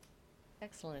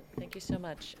Excellent. Thank you so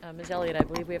much. Ms. Elliott, I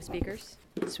believe we have speakers.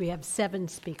 So we have 7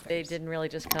 speakers. They didn't really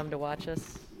just come to watch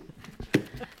us.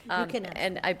 You can ask.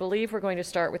 And I believe we're going to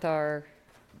start with our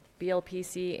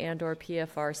BLPC and/or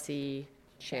PFRC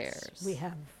chairs. Yes, we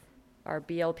have Our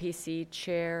BLPC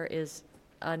chair is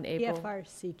unable.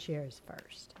 PFRC chairs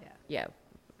first, yeah.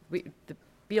 Yeah. The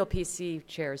BLPC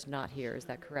chair is not here, is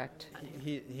that correct?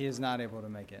 He is not able to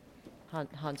make it.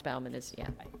 Hans Baumann is, yeah.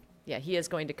 Yeah, he is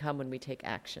going to come when we take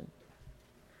action.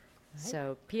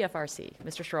 So PFRC,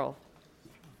 Mr. Schroll.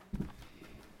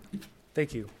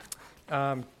 Thank you.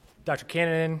 Dr.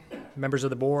 Cannon, members of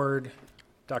the board,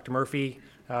 Dr. Murphy.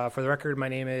 For the record, my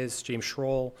name is James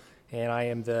Schroll, and I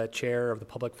am the chair of the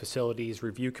Public Facilities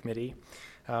Review Committee.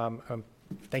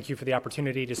 Thank you for the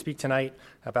opportunity to speak tonight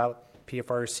about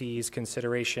PFRC's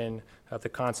consideration of the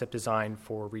concept design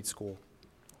for Reed School.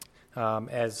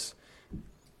 As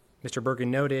Mr. Bergen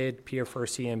noted,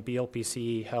 PFRC and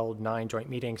BLPC held 9 joint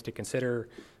meetings to consider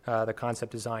the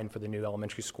concept design for the new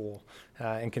elementary school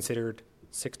and considered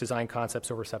 6 design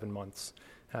concepts over 7 months.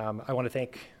 I want to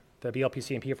thank the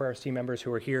BLPC and PFRC members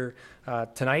who are here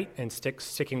tonight and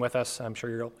sticking with us. I'm sure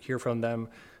you'll hear from them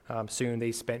soon.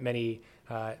 They spent many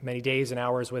days and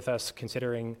hours with us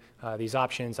considering these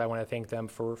options. I want to thank them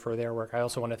for their work. I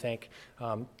also want to thank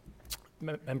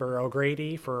Member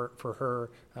O'Grady for her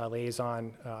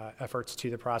liaison efforts to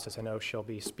the process. I know she'll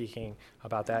be speaking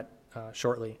about that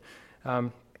shortly.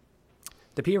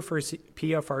 The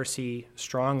PFRC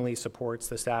strongly supports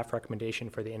the staff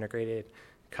recommendation for the integrated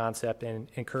concept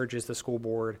and encourages the school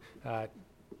board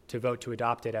to vote to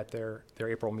adopt it at their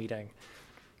April meeting.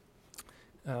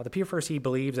 The PFRC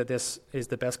believes that this is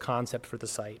the best concept for the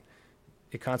site.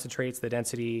 It concentrates the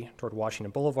density toward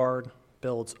Washington Boulevard,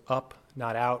 builds up,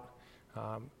 not out,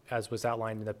 as was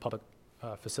outlined in the public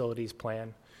facilities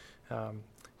plan,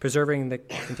 preserving the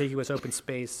contiguous open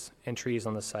space and trees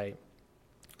on the site.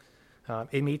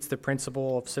 It meets the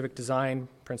principle of civic design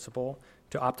principle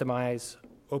to optimize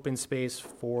open space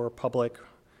for public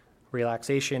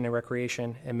relaxation and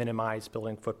recreation and minimize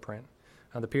building footprint.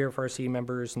 The PFRC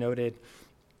members noted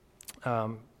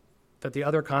that the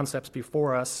other concepts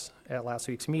before us at last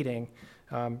week's meeting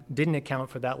didn't account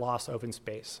for that lost open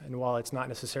space. And while it's not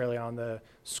necessarily on the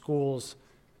school's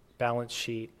balance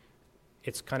sheet,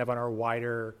 it's kind of on our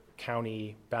wider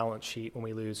county balance sheet when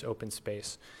we lose open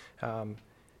space. And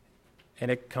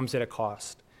it comes at a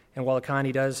cost. And while the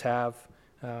county does have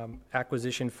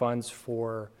acquisition funds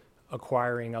for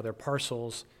acquiring other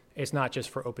parcels, it's not just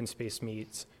for open space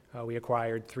needs. We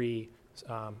acquired 3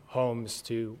 homes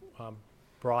to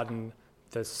broaden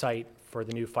the site for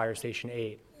the new Fire Station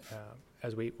 8,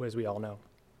 as we all know.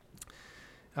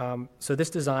 So this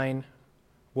design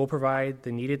will provide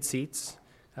the needed seats,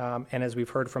 and as we've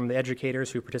heard from the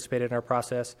educators who participated in our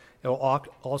process, it will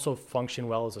also function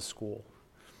well as a school.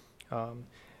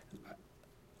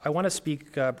 I want to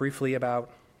speak briefly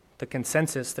about the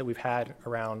consensus that we've had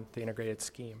around the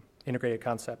integrated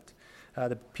concept.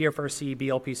 The PFRC,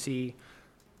 BLPC,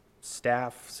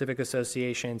 staff, civic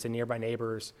associations, and nearby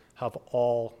neighbors have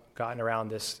all gotten around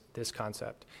this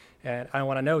concept. And I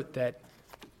want to note that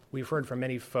we've heard from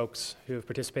many folks who have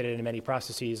participated in many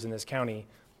processes in this county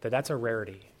that that's a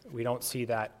rarity. We don't see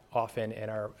that often in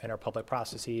our public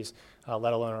processes,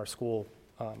 let alone our school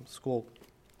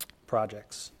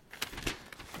projects.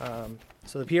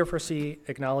 So the PFRC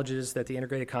acknowledges that the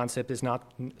integrated concept is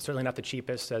certainly not the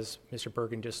cheapest, as Mr.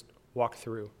 Bergen just walked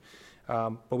through,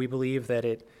 but we believe that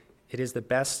it is the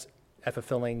best at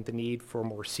fulfilling the need for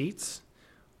more seats,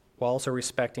 while also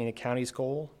respecting the county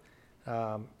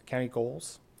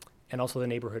goals, and also the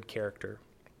neighborhood character.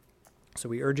 So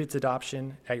we urge its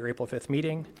adoption at your April 5th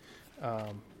meeting.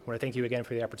 I want to thank you again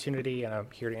for the opportunity, and I'm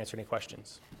here to answer any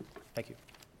questions. Thank you.